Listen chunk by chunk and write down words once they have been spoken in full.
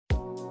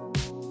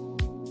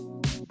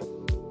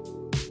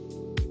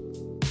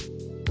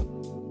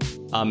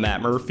I'm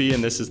Matt Murphy,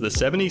 and this is the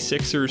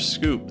 76ers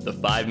Scoop, the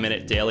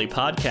 5-minute daily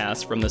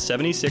podcast from the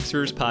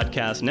 76ers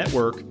Podcast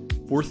Network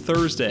for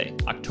Thursday,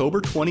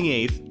 October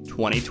 28th,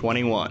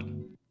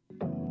 2021.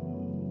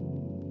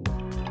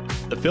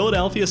 The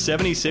Philadelphia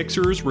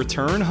 76ers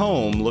return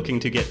home looking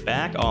to get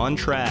back on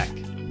track.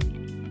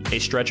 A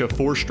stretch of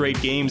 4 straight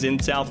games in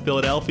South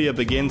Philadelphia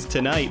begins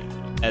tonight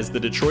as the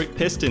Detroit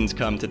Pistons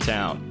come to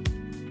town.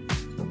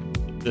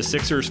 The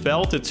Sixers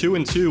fell to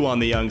 2-2 on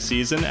the young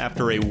season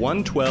after a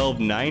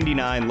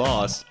 112-99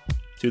 loss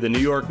to the New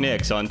York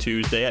Knicks on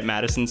Tuesday at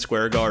Madison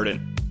Square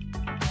Garden.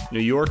 New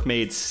York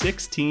made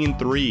 16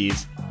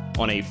 threes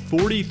on a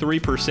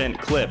 43%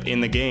 clip in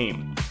the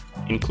game,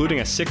 including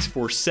a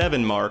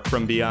 6-for-7 mark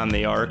from beyond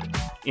the arc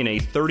in a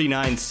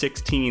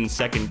 39-16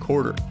 second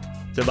quarter.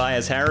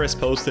 Tobias Harris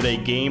posted a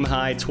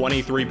game-high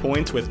 23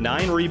 points with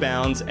 9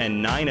 rebounds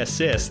and 9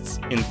 assists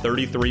in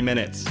 33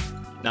 minutes.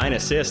 9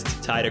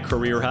 assists tied a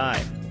career high.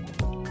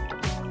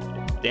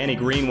 Danny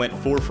Green went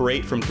 4 for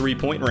 8 from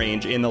three-point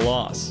range in the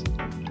loss.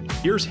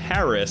 Here's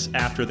Harris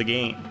after the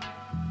game.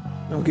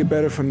 We'll get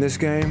better from this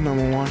game,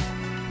 number one.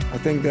 I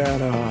think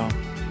that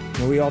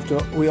we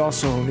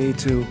also need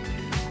to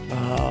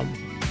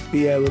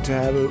be able to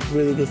have a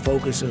really good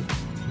focus of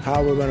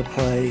how we're going to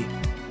play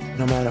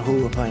no matter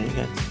who we're playing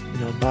against.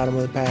 Bottom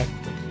of the pack,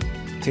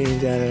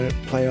 teams that are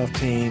playoff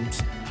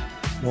teams,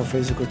 more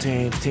physical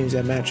teams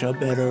that match up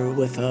better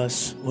with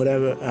us,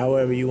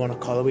 however you want to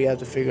call it. We have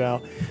to figure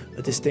out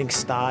a distinct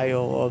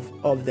style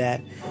of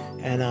that.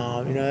 And,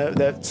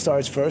 that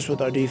starts first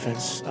with our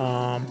defense.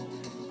 And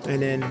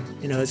then,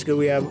 it's good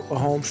we have a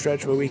home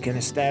stretch where we can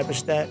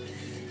establish that.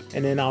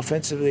 And then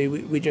offensively,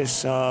 we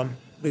just,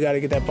 we got to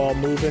get that ball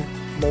moving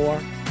more,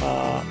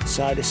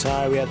 side to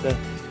side. We have to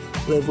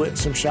live with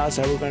some shots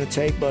that we're going to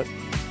take. But,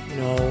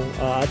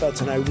 I thought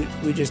tonight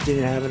we just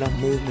didn't have enough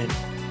movement.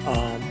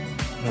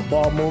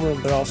 Ball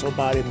movement, but also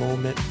body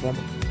movement from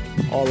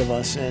all of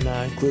us, and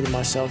including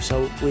myself,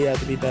 so we have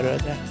to be better at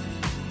that.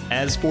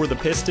 As for the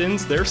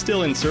Pistons, they're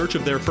still in search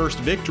of their first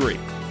victory,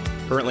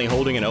 currently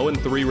holding an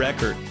 0-3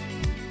 record.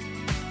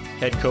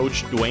 Head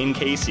coach Dwane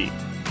Casey.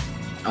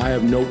 I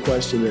have no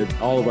question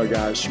that all of our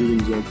guys' shooting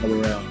is going to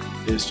come around.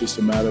 It's just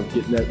a matter of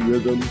getting that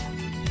rhythm,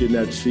 getting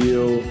that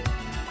feel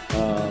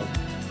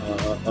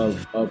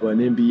of an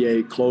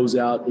NBA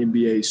closeout,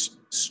 NBA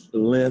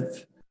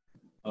length,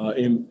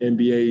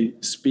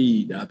 NBA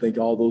speed. I think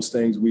all those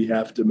things we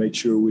have to make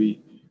sure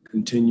we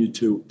continue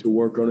to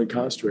work on and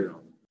concentrate on.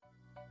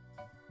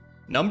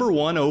 Number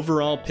 1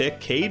 overall pick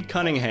Cade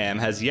Cunningham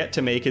has yet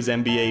to make his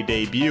NBA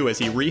debut as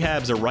he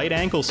rehabs a right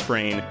ankle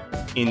sprain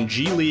in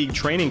G League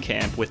training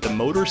camp with the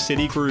Motor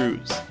City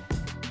Cruise.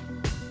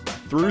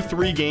 Through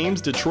 3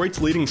 games,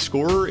 Detroit's leading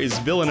scorer is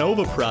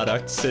Villanova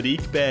product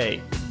Saddiq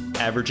Bey,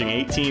 averaging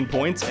 18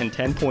 points and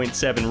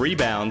 10.7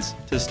 rebounds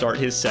to start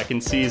his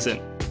second season.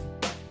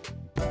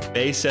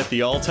 Bey set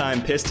the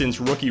all-time Pistons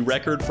rookie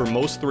record for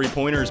most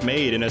three-pointers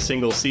made in a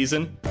single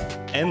season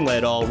and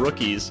led all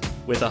rookies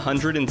with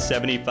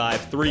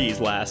 175 threes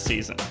last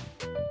season.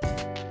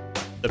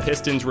 The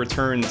Pistons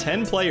returned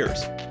 10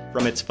 players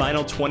from its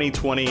final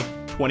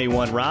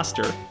 2020-21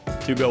 roster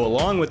to go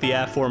along with the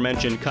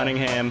aforementioned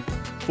Cunningham,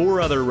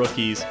 4 other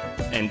rookies,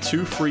 and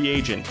 2 free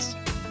agents,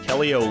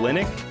 Kelly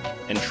Olynyk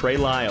and Trey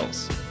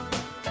Lyles.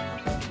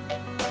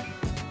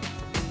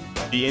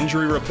 The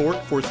injury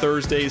report for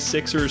Thursday's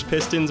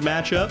Sixers-Pistons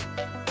matchup.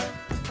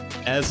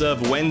 As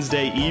of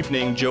Wednesday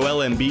evening, Joel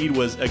Embiid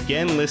was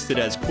again listed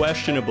as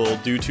questionable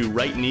due to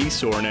right knee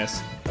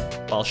soreness,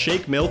 while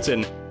Shake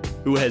Milton,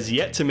 who has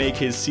yet to make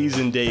his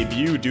season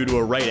debut due to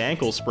a right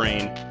ankle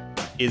sprain,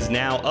 is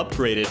now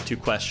upgraded to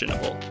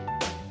questionable.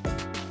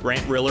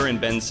 Grant Riller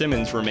and Ben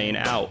Simmons remain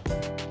out.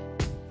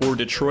 For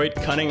Detroit,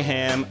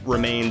 Cunningham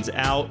remains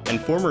out, and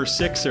former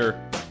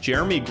Sixer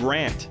Jeremy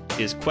Grant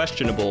is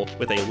questionable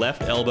with a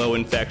left elbow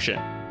infection.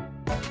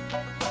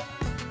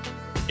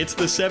 It's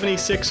the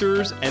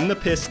 76ers and the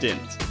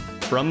Pistons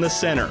from the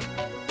center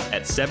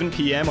at 7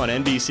 p.m. on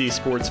NBC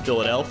Sports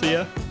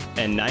Philadelphia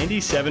and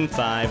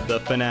 97.5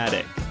 The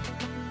Fanatic.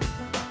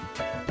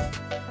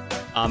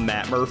 I'm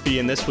Matt Murphy,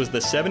 and this was the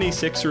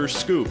 76ers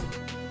Scoop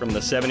from the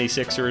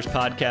 76ers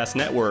Podcast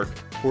Network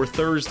for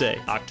Thursday,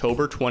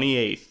 October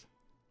 28th.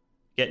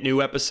 Get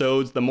new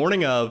episodes the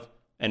morning of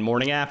and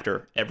morning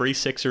after every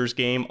Sixers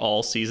game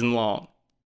all season long.